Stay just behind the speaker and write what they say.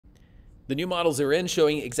The new models are in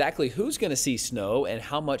showing exactly who's going to see snow and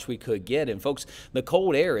how much we could get. And folks, the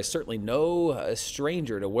cold air is certainly no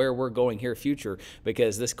stranger to where we're going here future,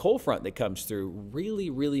 because this cold front that comes through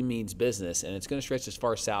really means business, and it's going to stretch as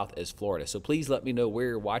far south as Florida. So please let me know where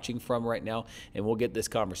you're watching from right now, and we'll get this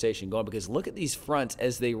conversation going, because look at these fronts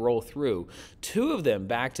as they roll through. Two of them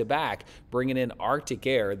back to back, bringing in Arctic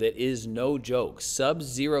air that is no joke.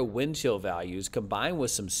 Sub-zero wind chill values combined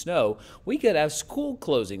with some snow. We could have school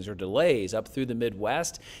closings or delays up through the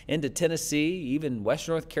Midwest into Tennessee. Even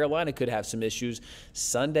Western North Carolina could have some issues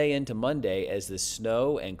Sunday into Monday as the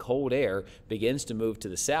snow and cold air begins to move to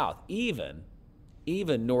the south. Even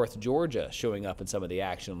North Georgia showing up in some of the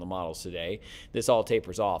action on the models today. This all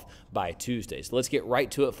tapers off by Tuesday. So let's get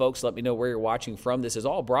right to it, folks. Let me know where you're watching from. This is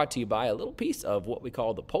all brought to you by a little piece of what we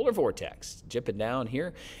call the polar vortex. Jipping down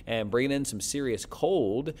here and bringing in some serious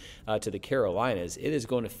cold to the Carolinas. It is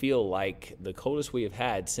going to feel like the coldest we have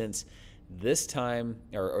had since this time,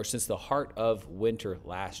 or since the heart of winter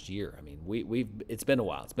last year. I mean, it's been a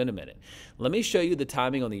while. It's been a minute. Let me show you the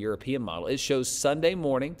timing on the European model. It shows Sunday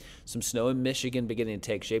morning, some snow in Michigan beginning to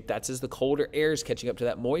take shape. That's as the colder air is catching up to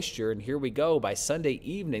that moisture. And here we go. By Sunday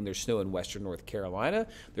evening, there's snow in western North Carolina.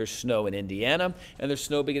 There's snow in Indiana. And there's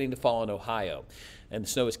snow beginning to fall in Ohio. And the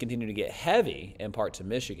snow is continuing to get heavy in parts of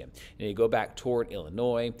Michigan. And you go back toward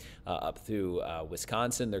Illinois, up through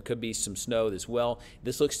Wisconsin, there could be some snow as well.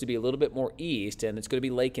 This looks to be a little bit more east, and it's going to be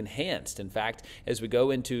lake enhanced. In fact, as we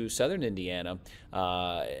go into southern Indiana,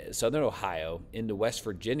 southern Ohio, into West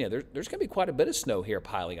Virginia, there's going to be quite a bit of snow here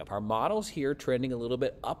piling up. Our model's here trending a little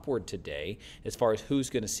bit upward today as far as who's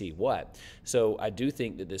going to see what. So I do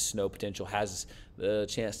think that this snow potential has the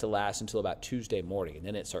chance to last until about Tuesday morning, and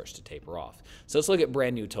then it starts to taper off. So let's look at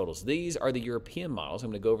brand new totals. These are the European models.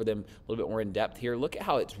 I'm going to go over them a little bit more in depth here. Look at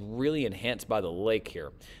how it's really enhanced by the lake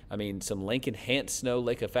here. I mean, some lake enhanced snow,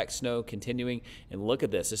 lake effect snow continuing, and look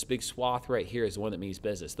at this. This big swath right here is the one that means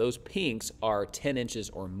business. Those pinks are 10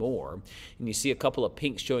 inches or more, and you see a couple of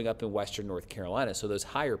pinks showing up in western North Carolina. So those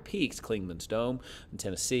higher peaks, Clingman's Dome in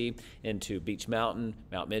Tennessee, into Beech Mountain,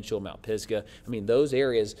 Mount Mitchell, Mount Pisgah. I mean, those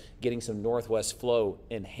areas getting some northwest flow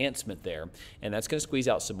enhancement there, and that's going to squeeze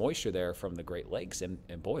out some moisture there from the Great Lakes. And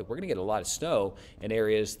boy, we're going to get a lot of snow in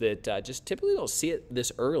areas that just typically don't see it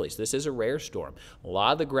this early. So this is a rare storm. A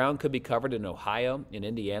lot of the ground could be covered in Ohio, in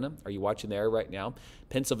Indiana. Are you watching there right now?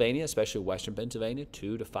 Pennsylvania, especially western Pennsylvania,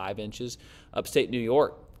 2 to 5 inches. Upstate New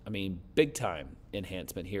York, I mean, big time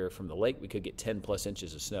enhancement here from the lake. We could get 10 plus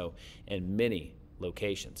inches of snow in many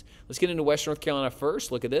locations. Let's get into western North Carolina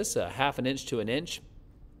first. Look at this, a half an inch to an inch.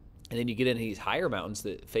 And then you get into these higher mountains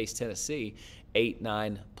that face Tennessee, 8,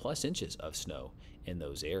 9 plus inches of snow in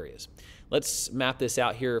those areas. Let's map this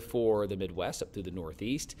out here for the Midwest up through the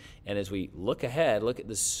Northeast. And as we look ahead, look at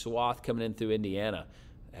the swath coming in through Indiana.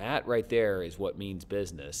 That right there is what means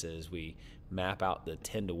business as we map out the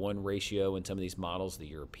 10-to-1 ratio in some of these models. The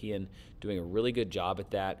European doing a really good job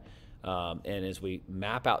at that. And as we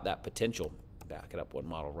map out that potential, back it up one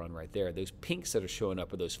model run right there, those pinks that are showing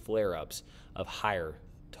up are those flare-ups of higher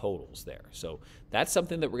totals there. So that's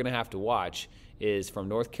something that we're going to have to watch, is from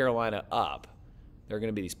North Carolina up, there are going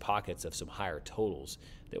to be these pockets of some higher totals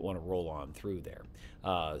that want to roll on through there.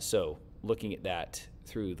 So looking at that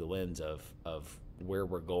through the lens of where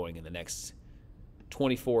we're going in the next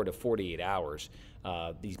 24 to 48 hours,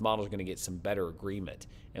 these models are going to get some better agreement,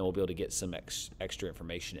 and we'll be able to get some extra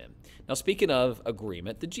information in. Now, speaking of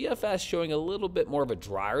agreement, the GFS showing a little bit more of a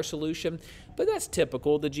drier solution, but that's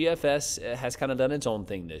typical. The GFS has kind of done its own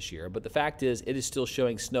thing this year, but the fact is it is still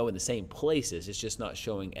showing snow in the same places. It's just not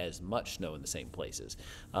showing as much snow in the same places.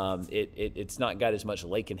 It's not got as much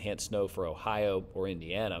lake-enhanced snow for Ohio or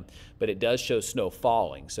Indiana, but it does show snow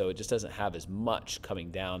falling, so it just doesn't have as much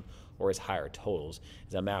coming down or as higher totals.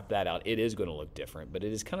 As I map that out, it is going to look different, but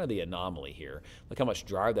it is kind of the anomaly here. Look how much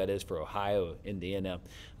drier that is for Ohio, Indiana,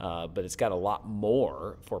 but it's got a lot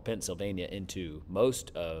more for Pennsylvania into most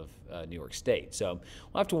of New York State. So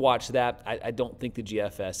we'll have to watch that. I don't think the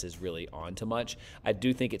GFS is really on to much. I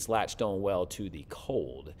do think it's latched on well to the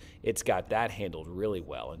cold. It's got that handled really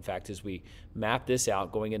well. In fact, as we map this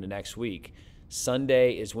out going into next week,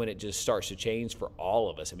 Sunday is when it just starts to change for all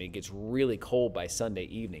of us. I mean, it gets really cold by Sunday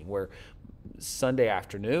evening, where Sunday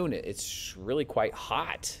afternoon, it's really quite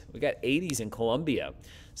hot. We got 80s in Columbia,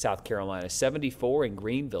 South Carolina, 74 in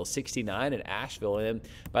Greenville, 69 in Asheville. And then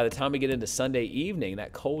by the time we get into Sunday evening,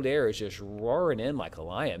 that cold air is just roaring in like a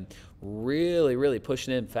lion, really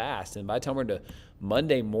pushing in fast. And by the time we're into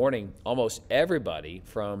Monday morning, almost everybody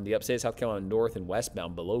from the upstate of South Carolina north and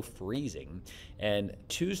westbound below freezing. And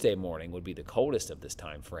Tuesday morning would be the coldest of this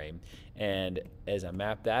time frame. And as I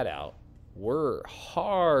map that out, we're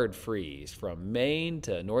hard freeze from Maine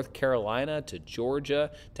to North Carolina to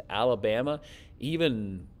Georgia to Alabama,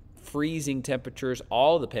 even freezing temperatures,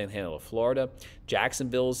 all the panhandle of Florida.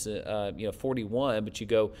 Jacksonville's 41, but you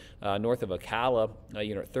go north of Ocala,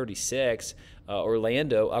 at 36.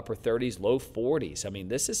 Orlando, upper 30s, low 40s. I mean,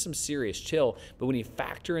 this is some serious chill, but when you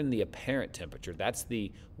factor in the apparent temperature, that's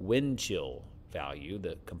the wind chill value,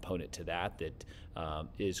 the component to that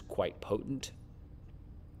is quite potent.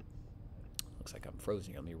 Looks like I'm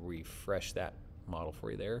frozen here. Let me refresh that model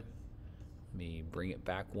for you there. Let me bring it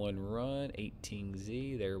back one run.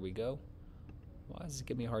 18Z. There we go. Why does it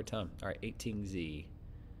give me a hard time? All right, 18Z.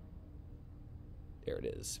 There it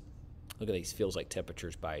is. Look at these feels like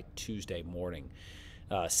temperatures by Tuesday morning.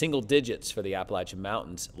 Single digits for the Appalachian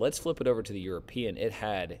Mountains. Let's flip it over to the European. It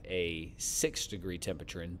had a 6-degree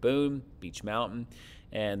temperature in Boone, Beach Mountain,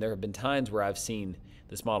 and there have been times where I've seen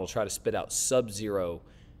this model try to spit out sub-zero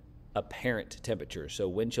apparent temperature. So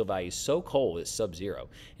wind chill value is so cold it's sub-zero.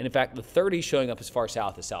 And in fact, the 30 showing up as far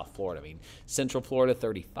south as South Florida. I mean, Central Florida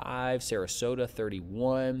 35, Sarasota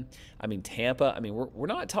 31. I mean, Tampa. I mean, we're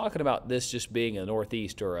not talking about this just being a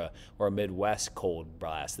northeast or a Midwest cold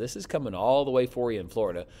blast. This is coming all the way for you in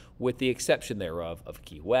Florida, with the exception thereof of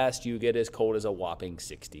Key West. You get as cold as a whopping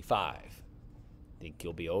 65. Think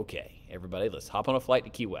you'll be okay. Everybody, let's hop on a flight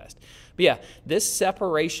to Key West. But yeah, this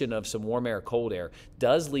separation of some warm air, cold air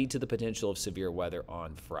does lead to the potential of severe weather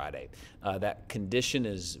on Friday. That condition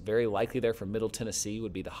is very likely there for Middle Tennessee,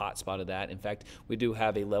 would be the hot spot of that. In fact, we do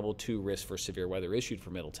have a level 2 risk for severe weather issued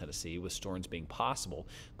for Middle Tennessee, with storms being possible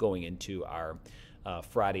going into our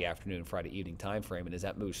Friday afternoon, Friday evening time frame. And as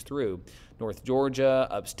that moves through North Georgia,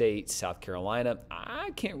 upstate South Carolina,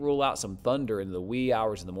 I can't rule out some thunder in the wee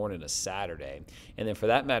hours of the morning of Saturday. And then for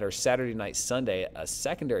that matter, Saturday night, Sunday, a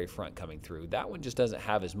secondary front coming through. That one just doesn't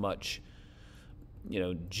have as much,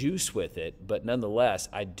 juice with it. But nonetheless,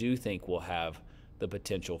 I do think we'll have the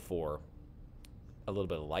potential for a little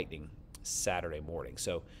bit of lightning Saturday morning.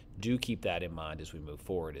 So do keep that in mind as we move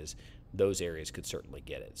forward, as those areas could certainly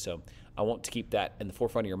get it. So I want to keep that in the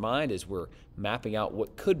forefront of your mind as we're mapping out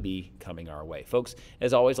what could be coming our way. Folks,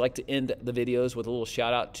 as always, I like to end the videos with a little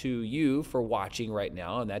shout out to you for watching right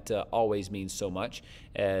now, and that always means so much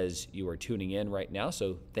as you are tuning in right now.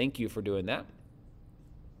 So thank you for doing that.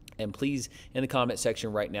 And please, in the comment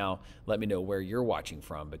section right now, let me know where you're watching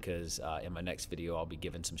from, because in my next video, I'll be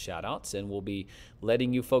giving some shout outs, and we'll be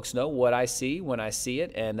letting you folks know what I see when I see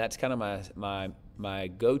it. And that's kind of my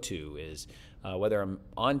go-to is whether I'm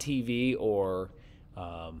on TV or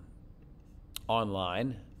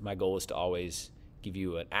online. My goal is to always give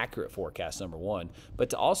you an accurate forecast, number one,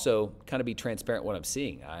 but to also kind of be transparent what I'm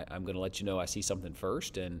seeing. I'm going to let you know I see something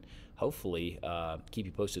first, and hopefully keep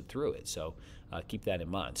you posted through it. So keep that in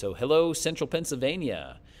mind. So hello, Central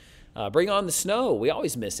Pennsylvania. Bring on the snow. We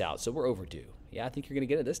always miss out, so we're overdue. Yeah, I think you're going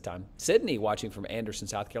to get it this time. Sydney, watching from Anderson,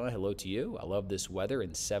 South Carolina. Hello to you. I love this weather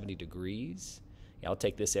in 70 degrees. Yeah, I'll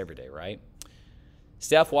take this every day, right?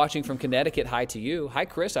 Steph, watching from Connecticut. Hi to you. Hi,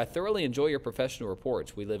 Chris. I thoroughly enjoy your professional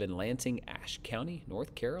reports. We live in Lansing, Ashe County,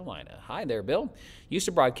 North Carolina. Hi there, Bill. Used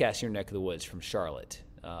to broadcast in your neck of the woods from Charlotte.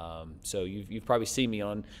 So you've probably seen me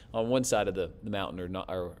on one side of the mountain or not,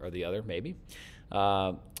 or the other, maybe.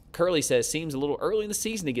 Curly says, seems a little early in the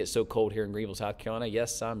season to get so cold here in Greenville, South Carolina.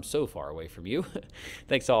 Yes, I'm so far away from you.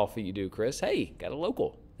 Thanks all for you do, Chris. Hey, got a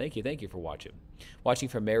local. Thank you for watching. Watching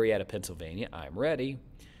from Marietta, Pennsylvania. I'm ready.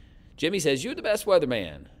 Jimmy says, you're the best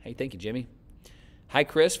weatherman. Hey, thank you, Jimmy. Hi,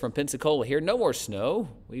 Chris from Pensacola here. No more snow.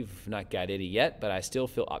 We've not got any yet, but I still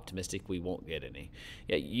feel optimistic we won't get any.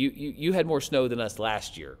 Yeah, you had more snow than us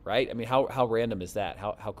last year, right? I mean, how random is that?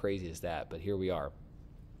 How crazy is that? But here we are,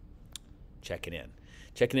 checking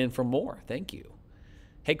in for more. Thank you.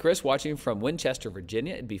 Hey, Chris, watching from Winchester,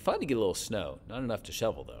 Virginia. It'd be fun to get a little snow. Not enough to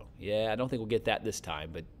shovel, though. Yeah, I don't think we'll get that this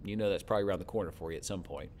time, but that's probably around the corner for you at some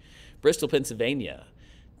point. Bristol, Pennsylvania.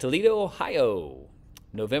 Toledo, Ohio.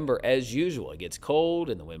 November, as usual. It gets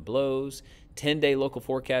cold and the wind blows. 10-day local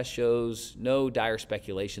forecast shows no dire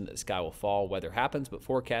speculation that the sky will fall. Weather happens, but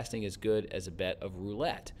forecasting is good as a bet of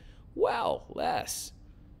roulette. Well, Les,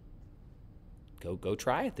 go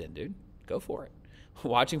try it then, dude. Go for it.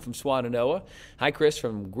 Watching from Swannanoa. Hi, Chris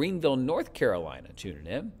from Greenville, North Carolina, tuning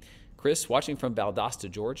in. Chris, watching from Valdosta,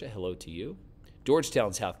 Georgia. Hello to you.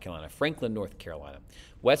 Georgetown, South Carolina. Franklin, North Carolina.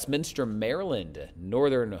 Westminster, Maryland,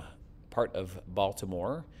 northern part of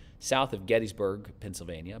Baltimore, south of Gettysburg,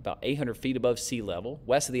 Pennsylvania, about 800 feet above sea level,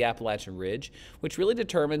 west of the Appalachian Ridge, which really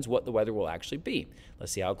determines what the weather will actually be.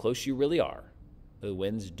 Let's see how close you really are. The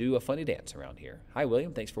winds do a funny dance around here. Hi,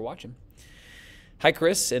 William. Thanks for watching. Hi,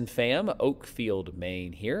 Chris and fam. Oakfield,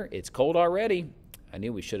 Maine here. It's cold already. I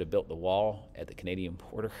knew we should have built the wall at the Canadian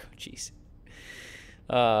border. Jeez.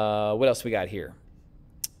 What else we got here?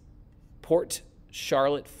 Port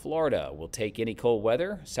Charlotte, Florida will take any cold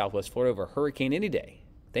weather. Southwest Florida over hurricane any day.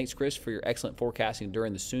 Thanks, Chris, for your excellent forecasting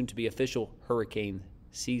during the soon-to-be official hurricane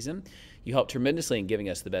season. You help tremendously in giving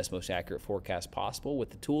us the best, most accurate forecast possible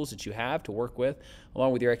with the tools that you have to work with,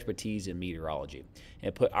 along with your expertise in meteorology,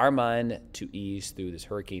 and put our mind to ease through this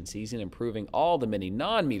hurricane season, improving all the many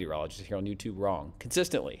non-meteorologists here on YouTube wrong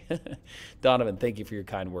consistently. Donovan, thank you for your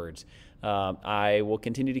kind words. I will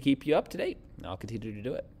continue to keep you up to date. I'll continue to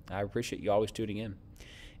do it. I appreciate you always tuning in.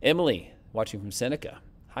 Emily, watching from Seneca.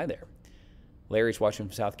 Hi there. Larry's watching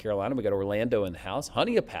from South Carolina. We got Orlando in the house.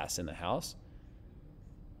 Honeypass in the house.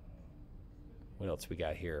 What else we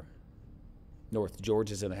got here? North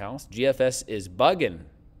Georgia's in the house. GFS is bugging.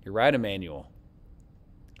 You're right, Emmanuel.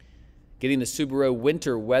 Getting the Subaru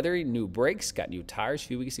winter weather, new brakes, got new tires a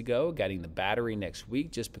few weeks ago, getting the battery next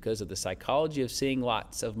week just because of the psychology of seeing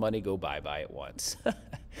lots of money go bye-bye at once.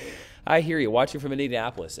 I hear you. Watching from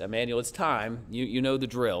Indianapolis. Emmanuel, it's time. You know the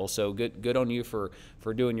drill, so good on you for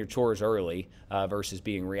doing your chores early versus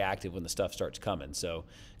being reactive when the stuff starts coming. So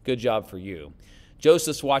good job for you.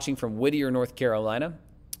 Joseph's watching from Whittier, North Carolina.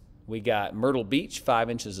 We got Myrtle Beach,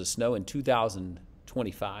 5 inches of snow in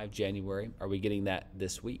 2025, January. Are we getting that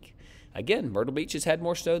this week? Again, Myrtle Beach has had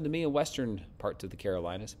more snow than me in western parts of the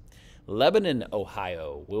Carolinas. Lebanon,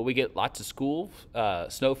 Ohio. Will we get lots of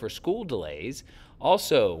snow for school delays?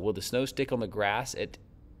 Also, will the snow stick on the grass at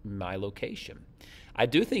my location? I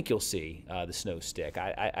do think you'll see the snow stick.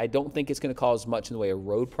 I don't think it's going to cause much in the way of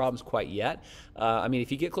road problems quite yet. I mean,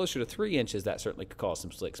 if you get closer to 3 inches, that certainly could cause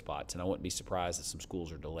some slick spots, and I wouldn't be surprised if some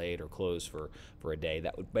schools are delayed or closed for a day.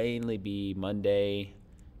 That would mainly be Monday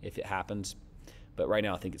if it happens, but right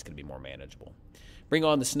now I think it's going to be more manageable. Bring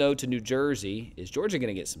on the snow to New Jersey. Is Georgia going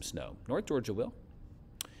to get some snow? North Georgia will.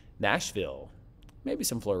 Nashville, maybe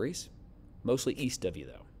some flurries, mostly east of you,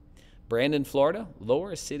 though. Brandon, Florida.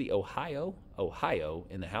 Lower City, Ohio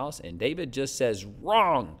in the house. And David just says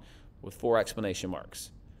wrong with 4 exclamation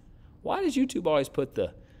marks. Why does YouTube always put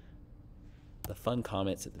the fun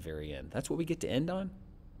comments at the very end? That's what we get to end on?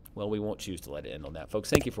 Well, we won't choose to let it end on that, folks.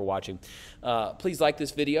 Thank you for watching. Please like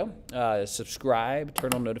this video, subscribe,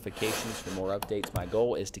 turn on notifications for more updates. My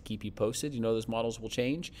goal is to keep you posted. You know those models will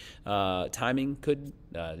change. Timing could,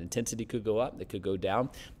 intensity could go up, it could go down.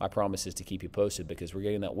 My promise is to keep you posted because we're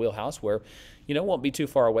getting that wheelhouse where, you know, won't be too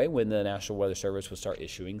far away when the National Weather Service will start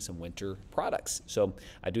issuing some winter products. So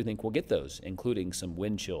I do think we'll get those, including some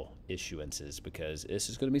wind chill issuances, because this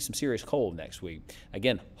is going to be some serious cold next week.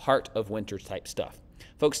 Again, heart of winter type stuff.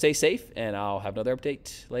 Folks, stay safe, and I'll have another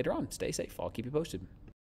update later on. Stay safe. I'll keep you posted.